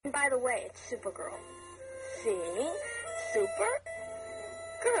way, it's Supergirl. See?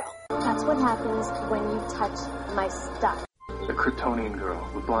 Supergirl. That's what happens when you touch my stuff. The Kryptonian girl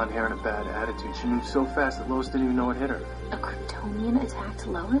with blonde hair and a bad attitude. She moved so fast that Lois didn't even know it hit her. A Kryptonian attacked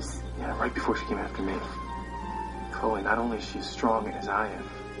Lois? Yeah, right before she came after me. Chloe, not only is she as strong as I am,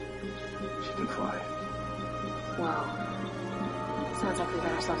 she can fly. Whoa. Sounds like we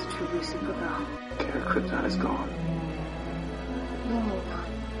got ourselves a true blue Supergirl. Kara Krypton is gone. No.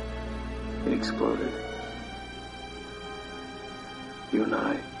 It exploded. You and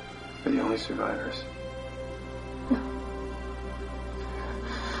I are the only survivors.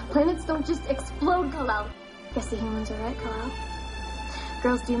 Planets don't just explode, Kal-El. Guess the humans are right, Kal-El.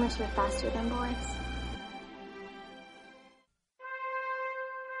 Girls do mature faster than boys.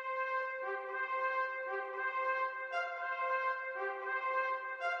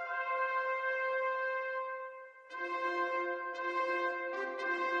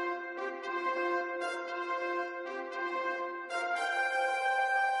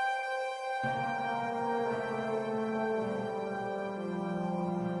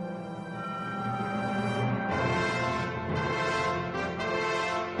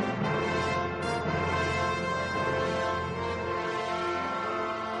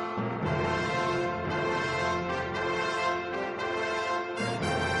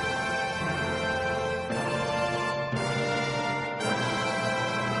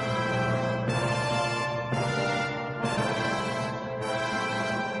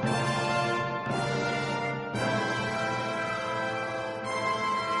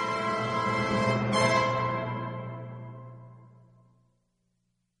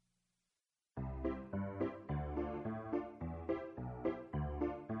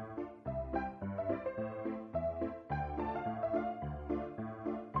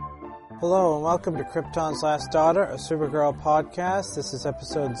 Hello and welcome to Krypton's Last Daughter, a Supergirl podcast. This is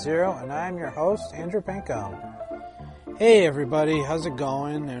episode 0 and I am your host, Andrew Pinkham. Hey everybody, how's it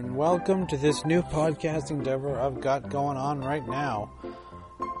going? And welcome to this new podcasting endeavor I've got going on right now.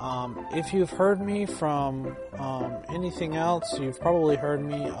 If you've heard me from anything else, you've probably heard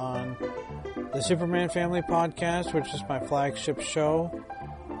me on the Superman Family podcast, which is my flagship show.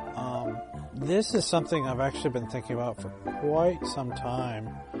 This is something I've actually been thinking about for quite some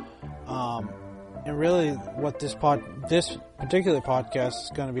time. And really what this particular podcast is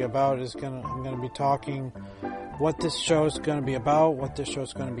going to be about I'm going to be talking what this show is going to be about, what this show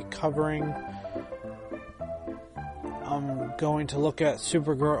is going to be covering. I'm going to look at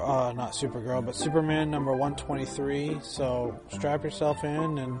Superman number 123, so strap yourself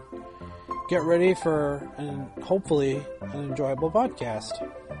in and get ready for, hopefully, an enjoyable podcast.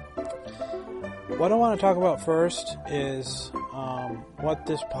 What I want to talk about first is what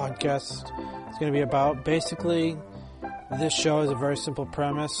this podcast is going to be about. Basically, this show is a very simple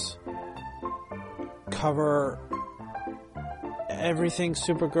premise. Cover everything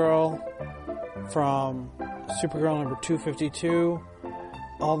Supergirl from Supergirl number 252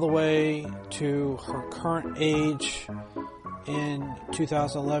 all the way to her current age in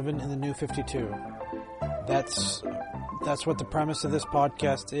 2011 in the New 52. That's what the premise of this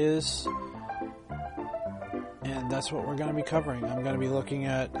podcast is. And that's what we're going to be covering. I'm going to be looking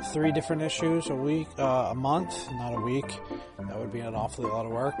at 3 different issues a month, not a week. That would be an awfully lot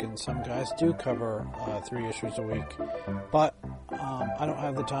of work, and some guys do cover 3 issues a week. But I don't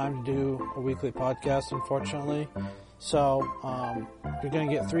have the time to do a weekly podcast, unfortunately. So you're going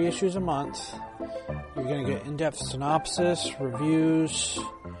to get 3 issues a month. You're going to get in-depth synopsis, reviews,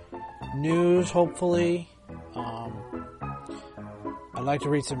 news, hopefully. I'd like to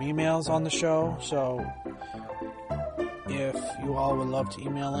read some emails on the show, so if you all would love to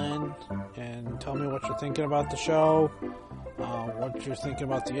email in and tell me what you're thinking about the show, what you're thinking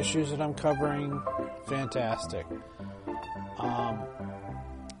about the issues that I'm covering, fantastic.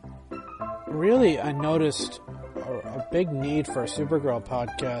 Really, I noticed a big need for a Supergirl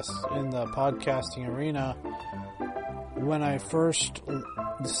podcast in the podcasting arena when I first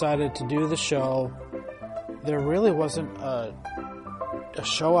decided to do the show. There really wasn't a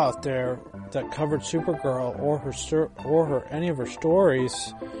show out there that covered Supergirl or any of her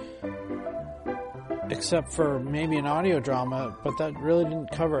stories, except for maybe an audio drama, but that really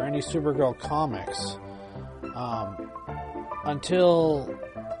didn't cover any Supergirl comics. Until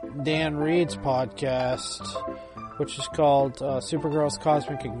Dan Reed's podcast, which is called Supergirl's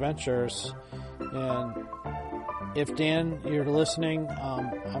Cosmic Adventures. And if Dan, you're listening,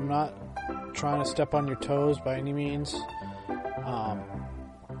 I'm not trying to step on your toes by any means.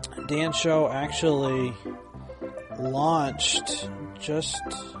 Dan's show actually launched just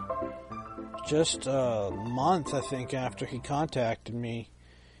a month, I think, after he contacted me,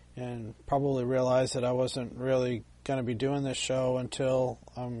 and probably realized that I wasn't really going to be doing this show until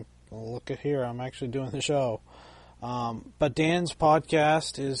look at here, I'm actually doing the show. But Dan's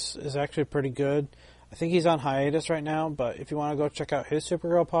podcast is actually pretty good. I think he's on hiatus right now, but if you want to go check out his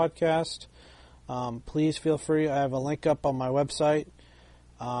Supergirl podcast, please feel free. I have a link up on my website.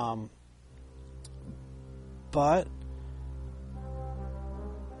 But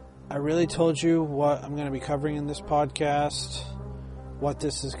I really told you what I'm going to be covering in this podcast, what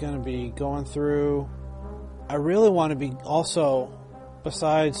this is going to be going through. I really want to be also,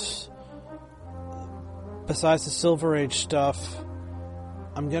 besides the Silver Age stuff,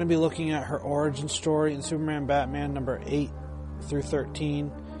 I'm going to be looking at her origin story in Superman Batman number 8 through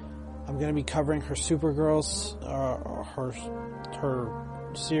 13. I'm going to be covering her Supergirls,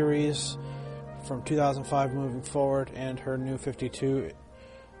 her series from 2005 moving forward, and her New 52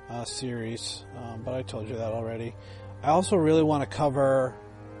 series, but I told you that already. I also really want to cover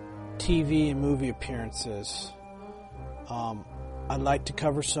TV and movie appearances. I'd like to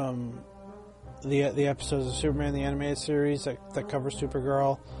cover some the episodes of Superman the Animated Series that cover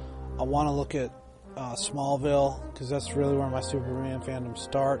Supergirl. I want to look at Smallville, because that's really where my Superman fandom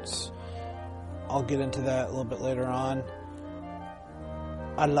starts. I'll get into that a little bit later on.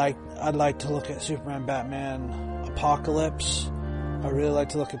 I'd like to look at Superman Batman Apocalypse. I really like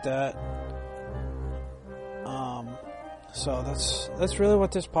to look at that. So that's really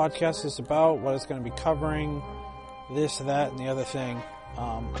what this podcast is about, what it's going to be covering, this, that, and the other thing.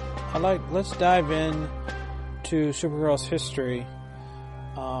 Let's dive in to Supergirl's history.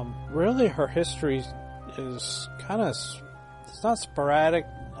 Really, her history is kind of, it's not sporadic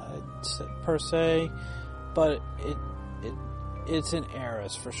per se, but it's in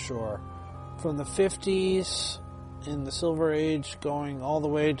eras for sure. From the 50s in the Silver Age going all the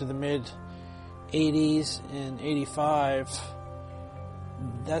way to the mid 80s in 85,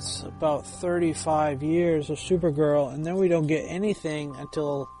 that's about 35 years of Supergirl, and then we don't get anything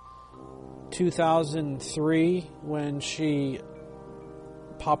until 2003 when she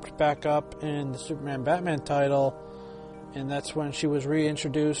popped back up in the Superman Batman title, and that's when she was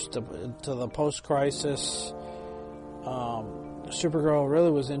reintroduced to the post-crisis. Supergirl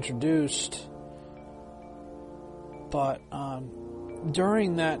really was introduced, but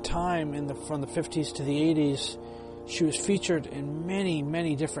during that time, from the 50s to the 80s, she was featured in many,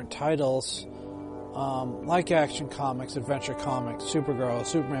 many different titles, like Action Comics, Adventure Comics, Supergirl,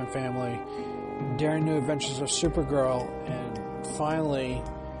 Superman Family, Daring New Adventures of Supergirl, and finally,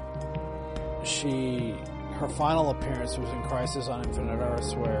 her final appearance was in Crisis on Infinite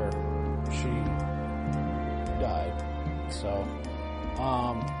Earths, where she died. So,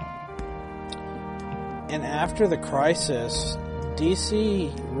 and after the Crisis,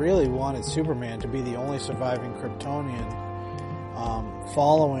 DC really wanted Superman to be the only surviving Kryptonian,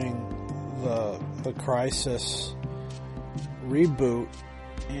 following the Crisis reboot,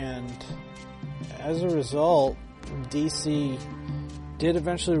 and as a result, DC did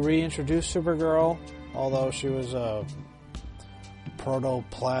eventually reintroduce Supergirl, although she was a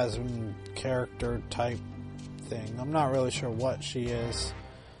protoplasm character type thing. I'm not really sure what she is.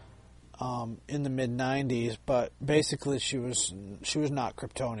 In the mid-90s, but basically she was not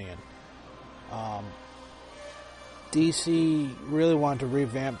Kryptonian. DC really wanted to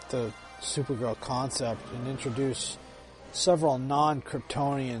revamp the Supergirl concept and introduce several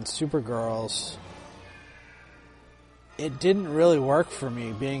non-Kryptonian Supergirls. It didn't really work for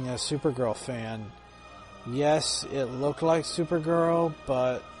me, being a Supergirl fan. Yes, it looked like Supergirl,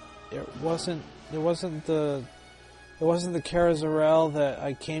 but it wasn't the Kara Zor-El that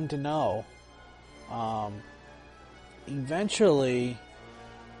I came to know. Eventually,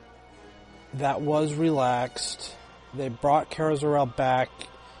 that was relaxed. They brought Kara Zor-El back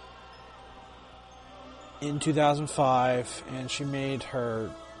in 2005, and she made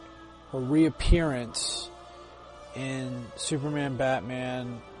her reappearance in Superman,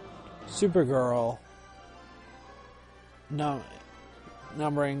 Batman, Supergirl,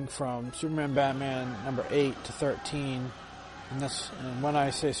 numbering from Superman Batman number 8 to 13, and when I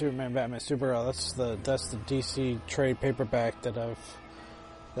say Superman Batman Supergirl, that's the DC trade paperback that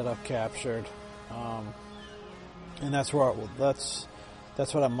I've captured, and that's what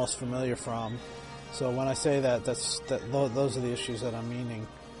I'm most familiar from. So when I say that, those are the issues that I'm meaning.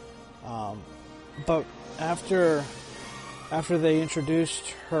 But after they introduced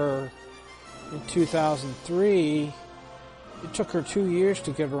her in 2003. It took her 2 years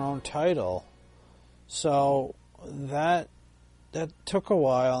to get her own title. So that took a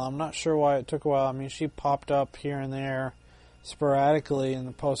while. I'm not sure why it took a while. I mean, she popped up here and there sporadically in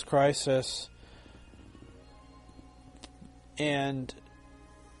the post-crisis. And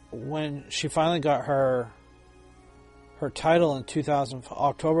when she finally got her title in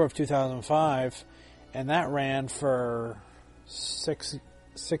October of 2005, and that ran for six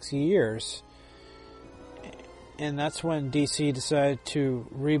years. And that's when DC decided to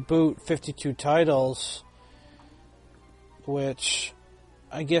reboot 52 titles, which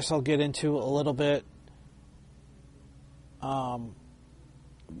I guess I'll get into a little bit.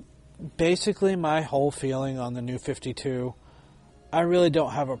 Basically, my whole feeling on the New 52, I really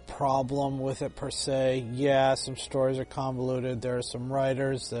don't have a problem with it per se. Yeah, some stories are convoluted. There are some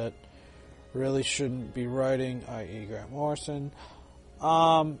writers that really shouldn't be writing, i.e. Grant Morrison.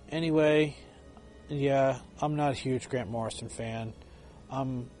 Anyway, yeah, I'm not a huge Grant Morrison fan.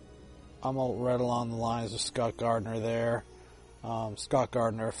 I'm right along the lines of Scott Gardner there. Scott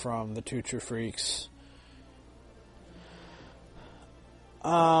Gardner from the Two True Freaks.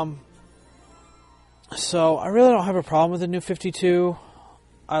 So I really don't have a problem with the New 52.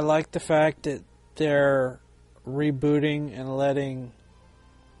 I like the fact that they're rebooting and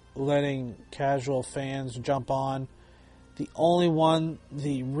letting casual fans jump on. The only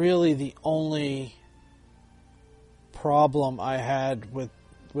problem I had with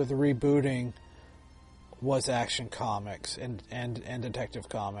rebooting was Action Comics and Detective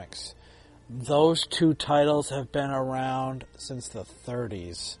Comics. Those two titles have been around since the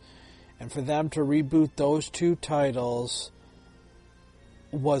 30s. And for them to reboot those two titles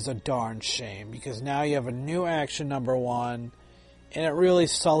was a darn shame, because now you have a new Action #1, and it really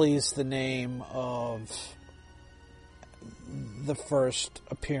sullies the name of the first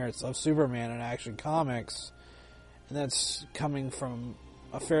appearance of Superman in Action Comics. And that's coming from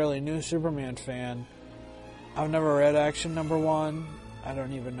a fairly new Superman fan. I've never read Action #1. I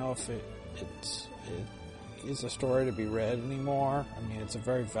don't even know if it is a story to be read anymore. I mean, it's a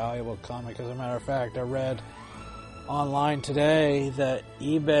very valuable comic. As a matter of fact, I read online today that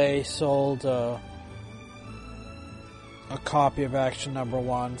eBay sold a copy of Action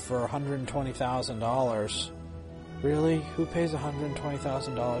 #1 for $120,000. Really? Who pays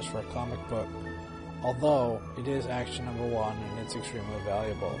 $120,000 for a comic book? Although it is Action #1 and it's extremely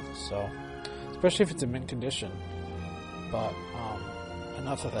valuable, so especially if it's in mint condition. But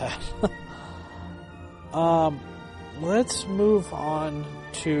enough of that. Let's move on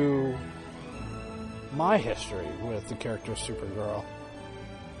to my history with the character of Supergirl.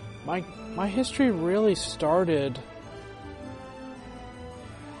 My history really started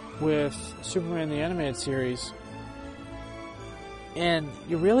with Superman the Animated Series, and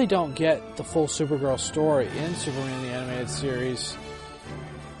you really don't get the full Supergirl story in Superman the Animated Series.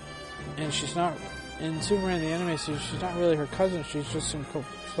 And she's not in Superman the Animated Series. She's not really her cousin. She's just some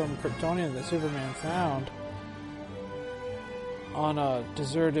Kryptonian that Superman found on a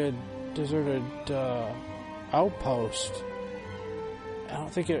deserted outpost. I don't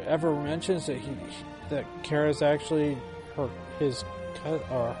think it ever mentions that that Kara's actually her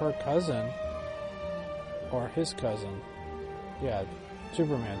cousin, or his cousin. Yeah,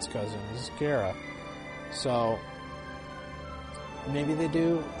 Superman's cousin is Kara. So maybe they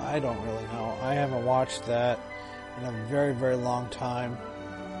do. I don't really know. I haven't watched that in a very, very long time.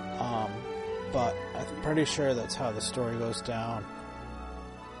 But I'm pretty sure that's how the story goes down.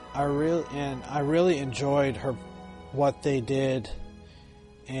 I really enjoyed what they did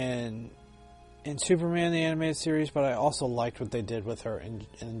in Superman the Animated Series, but I also liked what they did with her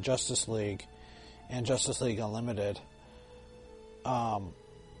in Justice League and Justice League Unlimited. But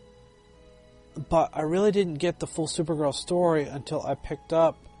I really didn't get the full Supergirl story until I picked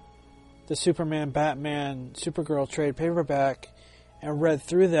up the Superman, Batman, Supergirl trade paperback and read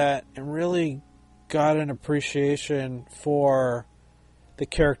through that and really got an appreciation for the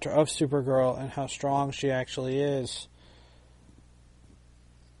character of Supergirl and how strong she actually is.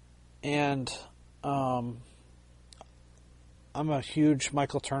 And I'm a huge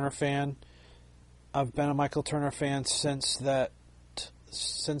Michael Turner fan. I've been a Michael Turner fan since that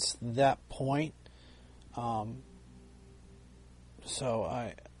point.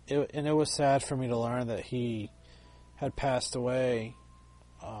 It was sad for me to learn that he had passed away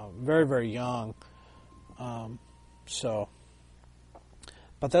very, very young.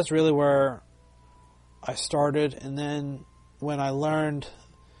 But that's really where I started. And then when I learned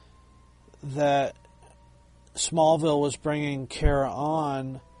that Smallville was bringing Kara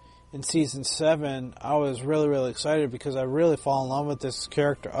on in season 7, I was really, really excited because I really fall in love with this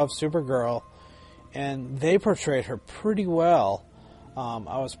character of Supergirl, and they portrayed her pretty well.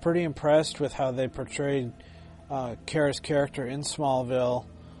 I was pretty impressed with how they portrayed Kara's character in Smallville.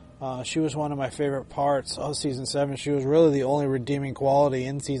 She was one of my favorite parts of season 7. She was really the only redeeming quality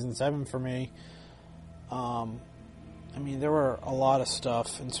in season 7 for me. there were a lot of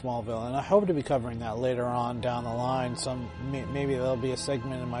stuff in Smallville, and I hope to be covering that later on down the line. Maybe there'll be a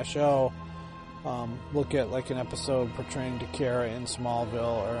segment in my show, look at like an episode portraying Dakara in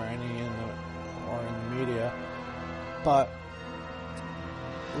Smallville or in the media. But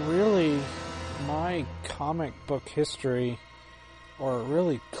really, my comic book history, or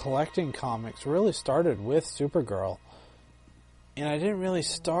really collecting comics, really started with Supergirl. And I didn't really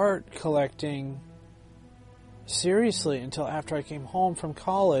start collecting seriously until after I came home from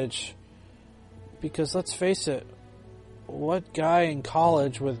college, because let's face it, what guy in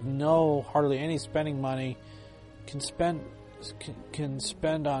college with hardly any spending money can spend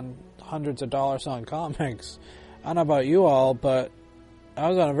on hundreds of dollars on comics? I don't know about you all, but I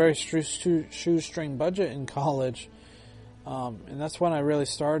was on a very shoestring budget in college, and that's when I really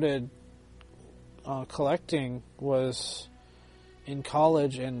started collecting, was in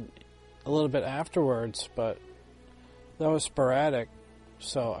college and a little bit afterwards, but that was sporadic.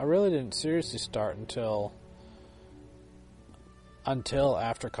 So I really didn't seriously start until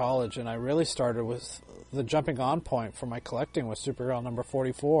after college, and I really started with the jumping on point for my collecting was Supergirl number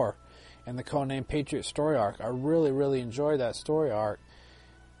 44 and the codename Patriot story arc. I really, really enjoyed that story arc.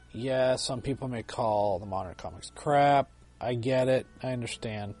 Yeah, some people may call the modern comics crap. I get it. I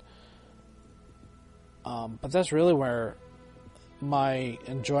understand. But that's really where my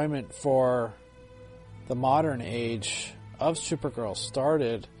enjoyment for the modern age of Supergirl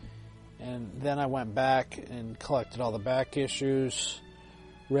started. And then I went back and collected all the back issues,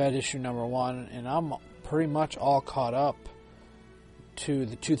 read issue number 1, and I'm pretty much all caught up to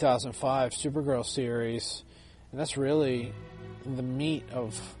the 2005 Supergirl series. And that's really the meat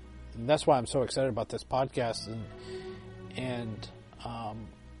of... That's why I'm so excited about this podcast, and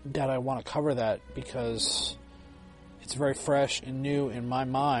that I want to cover that, because it's very fresh and new in my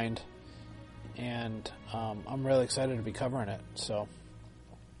mind, and I'm really excited to be covering it. So,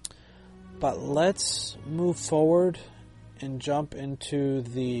 but let's move forward and jump into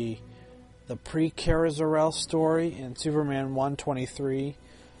the pre-Kara Zor-El story in Superman 123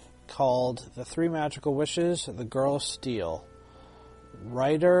 called The Three Magical Wishes, The Girl of Steel.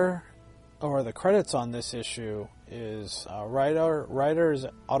 The credits on this issue is writer is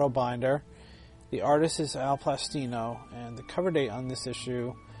Otto Binder, the artist is Al Plastino, and the cover date on this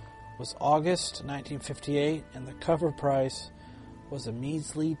issue was August 1958, and the cover price was a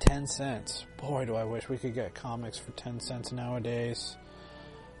measly 10 cents. Boy, do I wish we could get comics for 10 cents nowadays.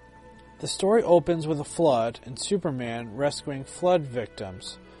 The story opens with a flood and Superman rescuing flood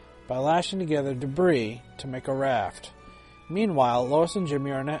victims by lashing together debris to make a raft. Meanwhile, Lois and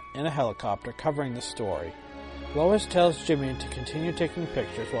Jimmy are in a helicopter covering the story. Lois tells Jimmy to continue taking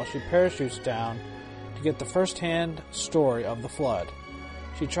pictures while she parachutes down to get the first-hand story of the flood.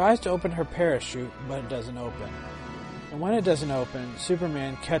 She tries to open her parachute, but it doesn't open. And when it doesn't open,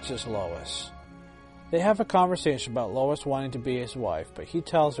 Superman catches Lois. They have a conversation about Lois wanting to be his wife, but he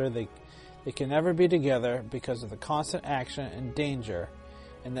tells her they can never be together because of the constant action and danger,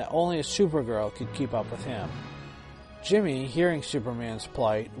 and that only a Supergirl could keep up with him. Jimmy, hearing Superman's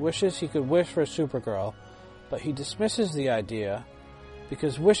plight, wishes he could wish for a Supergirl, but he dismisses the idea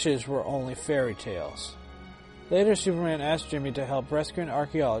because wishes were only fairy tales. Later, Superman asks Jimmy to help rescue an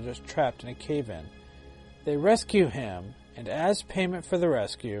archaeologist trapped in a cave-in. They rescue him, and as payment for the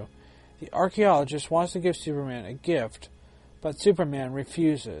rescue, the archaeologist wants to give Superman a gift, but Superman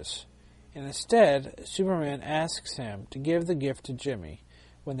refuses. And instead, Superman asks him to give the gift to Jimmy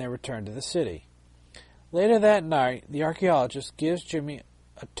when they return to the city. Later that night, the archaeologist gives Jimmy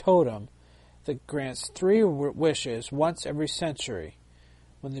a totem that grants 3 wishes once every century,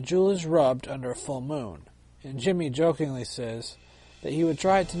 when the jewel is rubbed under a full moon. And Jimmy jokingly says that he would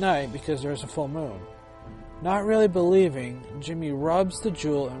try it tonight because there is a full moon. Not really believing, Jimmy rubs the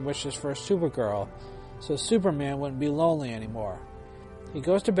jewel and wishes for a Supergirl, so Superman wouldn't be lonely anymore. He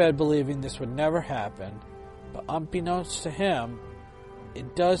goes to bed believing this would never happen, but unbeknownst to him,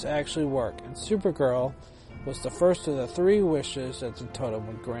 it does actually work, and Supergirl was the first of the 3 wishes that the totem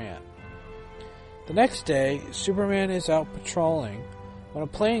would grant. The next day, Superman is out patrolling when a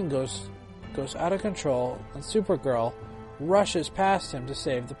plane goes out of control, and Supergirl rushes past him to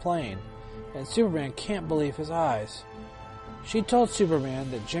save the plane, and Superman can't believe his eyes. She told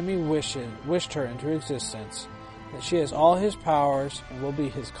Superman that Jimmy wished her into existence, that she has all his powers and will be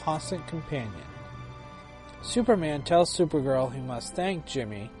his constant companion. Superman tells Supergirl he must thank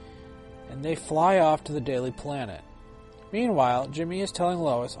Jimmy, and they fly off to the Daily Planet. Meanwhile, Jimmy is telling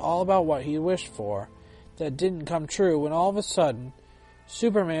Lois all about what he wished for that didn't come true when all of a sudden,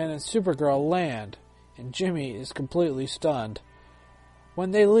 Superman and Supergirl land, and Jimmy is completely stunned.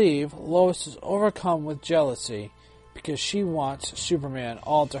 When they leave, Lois is overcome with jealousy because she wants Superman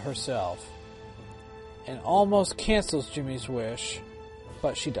all to herself, and almost cancels Jimmy's wish,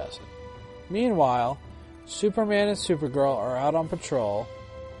 but she doesn't. Meanwhile, Superman and Supergirl are out on patrol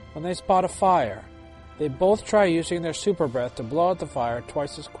when they spot a fire. They both try using their super breath to blow out the fire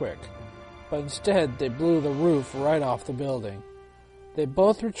twice as quick, but instead they blew the roof right off the building. They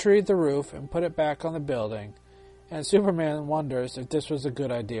both retrieve the roof and put it back on the building, and Superman wonders if this was a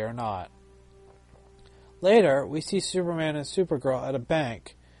good idea or not. Later, we see Superman and Supergirl at a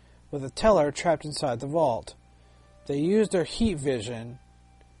bank, with a teller trapped inside the vault. They use their heat vision,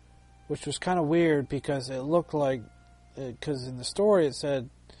 which was kind of weird because it looked like, because in the story it said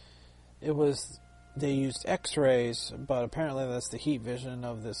they used X-rays, but apparently that's the heat vision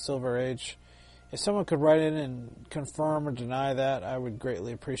of the Silver Age. If someone could write in and confirm or deny that, I would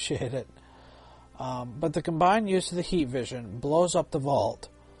greatly appreciate it. But the combined use of the heat vision blows up the vault.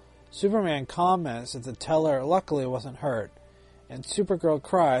 Superman comments that the teller luckily wasn't hurt, and Supergirl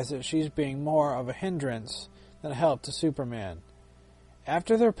cries that she's being more of a hindrance than a help to Superman.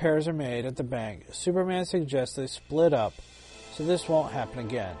 After the repairs are made at the bank, Superman suggests they split up so this won't happen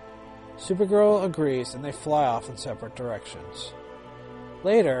again. Supergirl agrees and they fly off in separate directions.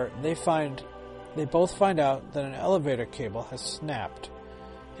 Later, they both find out that an elevator cable has snapped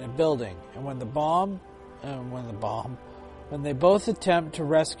in a building, and when they both attempt to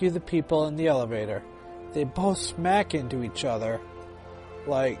rescue the people in the elevator, they both smack into each other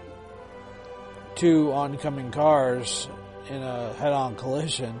like two oncoming cars in a head-on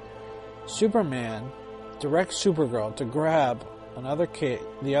collision. Superman directs Supergirl to grab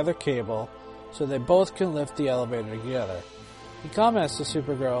the other cable so they both can lift the elevator together. He comments to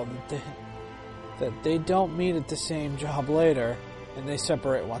Supergirl that they don't meet at the same job later, and they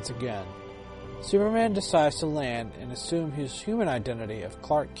separate once again. Superman decides to land and assume his human identity of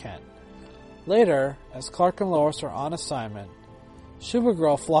Clark Kent. Later, as Clark and Lois are on assignment,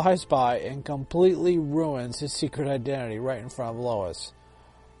 Supergirl flies by and completely ruins his secret identity right in front of Lois.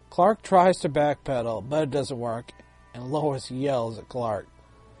 Clark tries to backpedal, but it doesn't work, and Lois yells at Clark.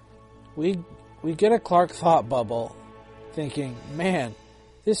 We get a Clark thought bubble, thinking, man,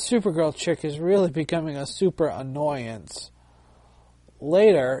 this Supergirl chick is really becoming a super annoyance.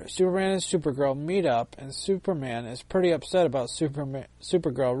 Later, Superman and Supergirl meet up, and Superman is pretty upset about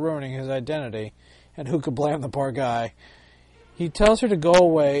Supergirl ruining his identity, and who could blame the poor guy? He tells her to go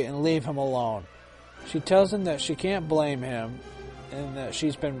away and leave him alone. She tells him that she can't blame him, and that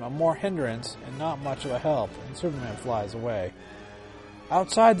she's been a more hindrance and not much of a help, and Superman flies away.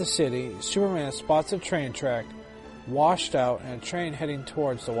 Outside the city, Superman spots a train track washed out and a train heading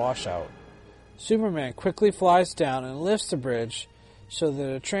towards the washout. Superman quickly flies down and lifts the bridge so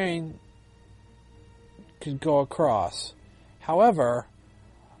that a train could go across. However,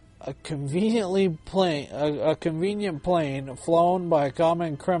 a convenient plane flown by a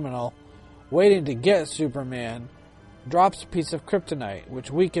common criminal waiting to get Superman drops a piece of kryptonite, which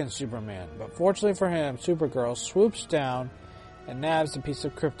weakens Superman. But fortunately for him, Supergirl swoops down and nabs the piece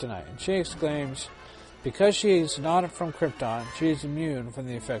of kryptonite, and she exclaims, because she is not from Krypton, she is immune from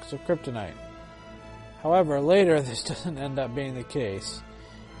the effects of kryptonite. However, later this doesn't end up being the case,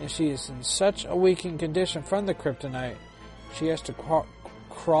 and she is in such a weakened condition from the kryptonite, she has to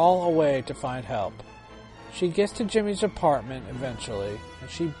crawl away to find help. She gets to Jimmy's apartment eventually, and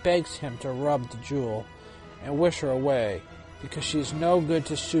she begs him to rub the jewel and wish her away, because she's no good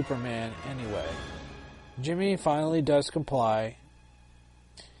to Superman anyway. Jimmy finally does comply,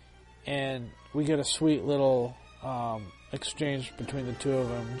 and we get a sweet little exchange between the two of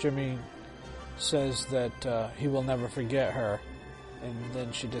them. Jimmy says that he will never forget her, and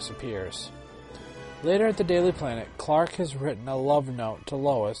then she disappears. Later at the Daily Planet, Clark has written a love note to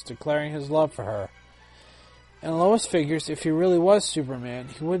Lois declaring his love for her, and Lois figures if he really was Superman,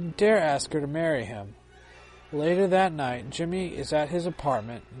 he wouldn't dare ask her to marry him. Later that night, Jimmy is at his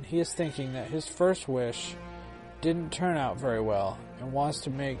apartment, and he is thinking that his first wish didn't turn out very well, and wants to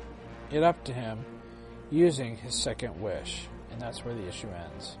make it up to him using his second wish. And that's where the issue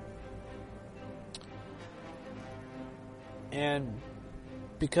ends. And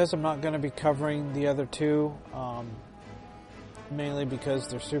because I'm not going to be covering the other two, mainly because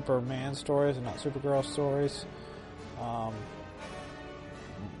they're Superman stories and not Supergirl stories,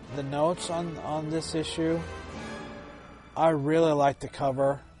 the notes on this issue, I really like the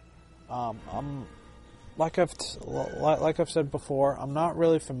cover. I'm like I've said before, I'm not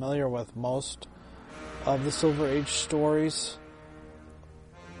really familiar with most of the Silver Age stories,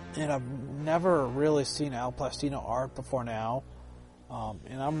 and I've never really seen Al Plastino art before now.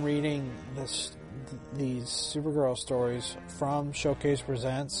 And I'm reading these Supergirl stories from Showcase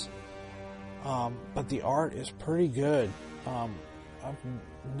Presents. But the art is pretty good. I've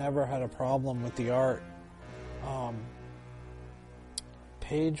never had a problem with the art.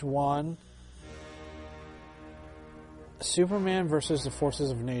 Page 1, Superman versus the Forces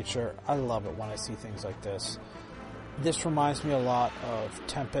of Nature. I love it when I see things like this. This reminds me a lot of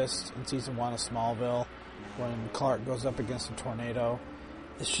Tempest in Season 1 of Smallville, when Clark goes up against a tornado.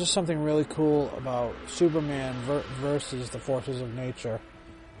 It's just something really cool about Superman versus the Forces of Nature.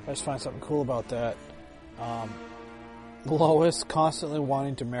 I just find something cool about that. Lois constantly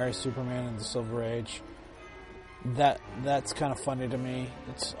wanting to marry Superman in the Silver Age. That's kind of funny to me.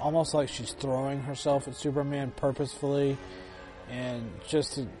 It's almost like she's throwing herself at Superman purposefully, and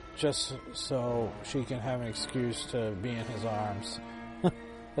just so she can have an excuse to be in his arms.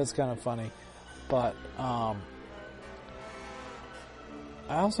 That's kind of funny. But I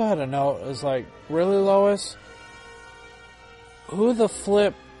also had a note. It was like, really, Lois? Who the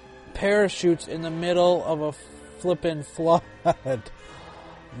flip parachutes in the middle of a flippin' flood?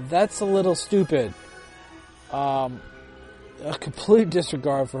 That's a little stupid. A complete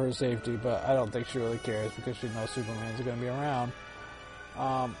disregard for her safety, but I don't think she really cares because she knows Superman's going to be around.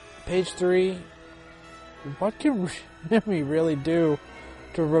 Page 3. What can Jimmy really do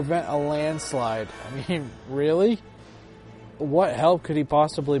to prevent a landslide? I mean, really? What help could he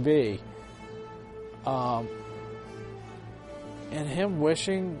possibly be? And him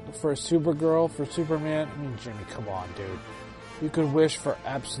wishing for a Supergirl for Superman. I mean, Jimmy, come on, dude. You could wish for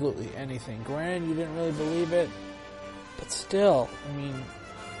absolutely anything. Granted, you didn't really believe it, but still, I mean,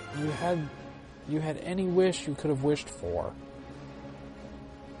 you had any wish you could have wished for.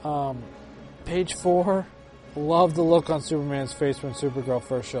 Page 4. Love the look on Superman's face when Supergirl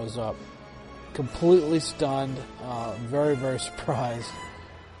first shows up. Completely stunned, very, very surprised,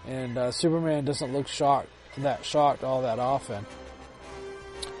 and Superman doesn't look shocked all that often.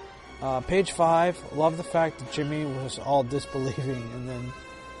 Page 5, love the fact that Jimmy was all disbelieving, and then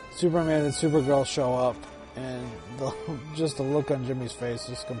Superman and Supergirl show up, and just the look on Jimmy's face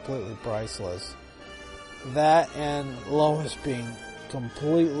is completely priceless. That and Lois being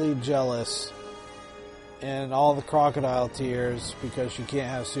completely jealous, and all the crocodile tears because she can't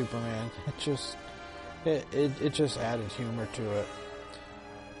have Superman. It just added humor to it.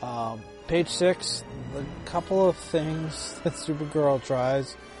 Page 6, the couple of things that Supergirl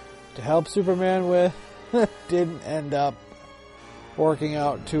tries to help Superman with didn't end up working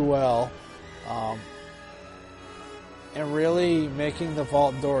out too well. And really making the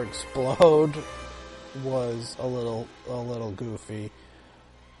vault door explode was a little goofy.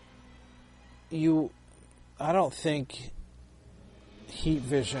 I don't think heat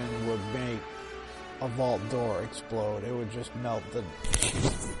vision would make a vault door explode. It would just melt the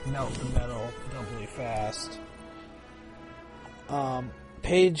metal doubly fast.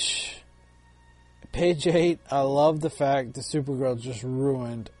 Page 8, I love the fact that Supergirl just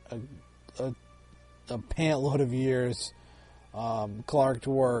ruined a pantload of years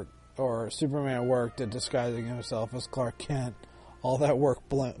Superman worked at disguising himself as Clark Kent. All that work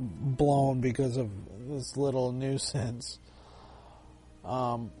blown because of this little nuisance.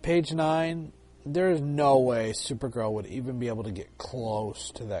 Page 9, there is no way Supergirl would even be able to get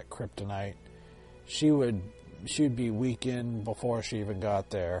close to that kryptonite. She'd be weakened before she even got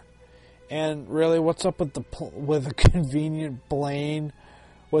there. And really, what's up with a convenient plane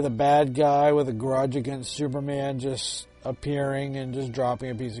with a bad guy with a grudge against Superman just appearing and just dropping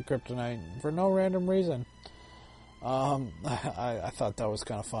a piece of kryptonite for no random reason? I thought that was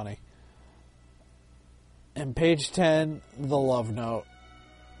kind of funny. And page 10, the love note.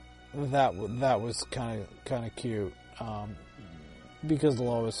 That was kind of cute. Because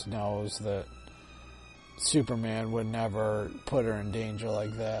Lois knows that Superman would never put her in danger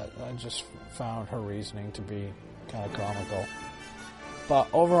like that. I just found her reasoning to be kind of comical. But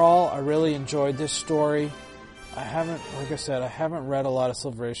overall, I really enjoyed this story. I haven't read a lot of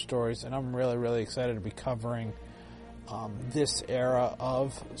Silver Age stories, and I'm really, really excited to be covering this era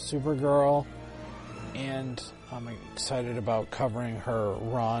of Supergirl, and I'm excited about covering her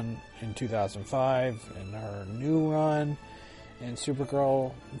run in 2005 and her new run in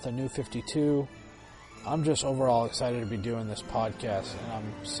Supergirl, the New 52. I'm just overall excited to be doing this podcast, and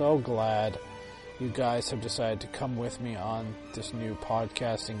I'm so glad you guys have decided to come with me on this new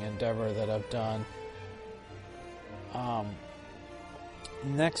podcasting endeavor that I've done.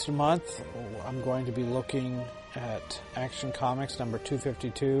 Next month, I'm going to be looking at Action Comics number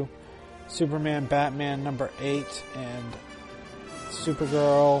 252, Superman Batman number 8, and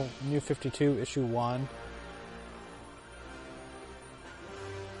Supergirl New 52 issue 1.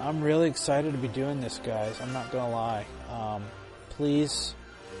 I'm really excited to be doing this, guys. I'm not going to lie. Please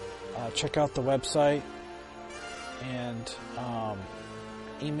check out the website and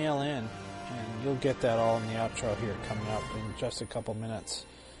email in, and you'll get that all in the outro here coming up in just a couple minutes.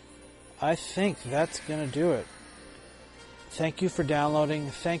 I think that's going to do it. Thank you for downloading.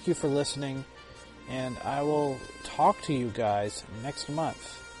 Thank you for listening. And I will talk to you guys next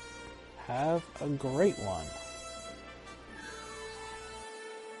month. Have a great one.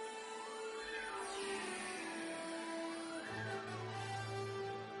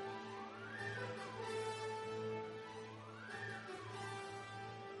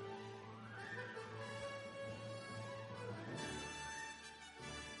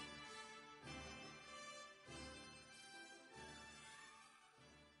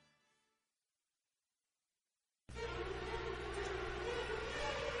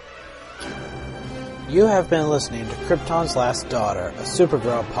 You have been listening to Krypton's Last Daughter, a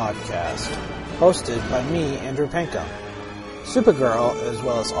Supergirl podcast, hosted by me, Andrew Pinkham. Supergirl, as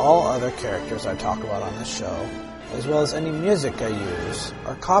well as all other characters I talk about on this show, as well as any music I use,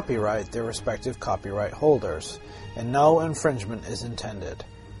 are copyright their respective copyright holders, and no infringement is intended.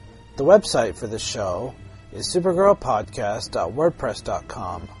 The website for this show is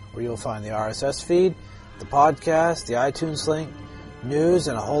supergirlpodcast.wordpress.com, where you'll find the RSS feed, the podcast, the iTunes link, news,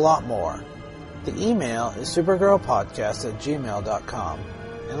 and a whole lot more. The email is supergirlpodcast@gmail.com.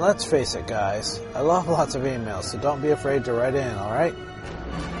 And let's face it, guys, I love lots of emails, so don't be afraid to write in, alright?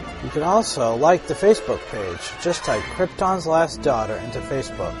 You can also like the Facebook page. Just type Krypton's Last Daughter into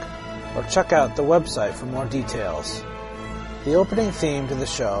Facebook, or check out the website for more details. The opening theme to the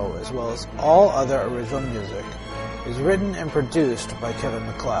show, as well as all other original music, is written and produced by Kevin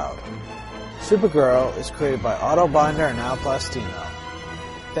MacLeod. Supergirl is created by Otto Binder and Al Plastino.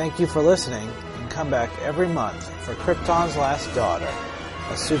 Thank you for listening, and come back every month for Krypton's Last Daughter,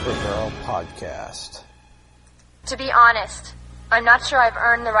 a Supergirl podcast. To be honest, I'm not sure I've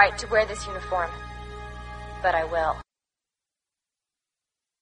earned the right to wear this uniform, but I will.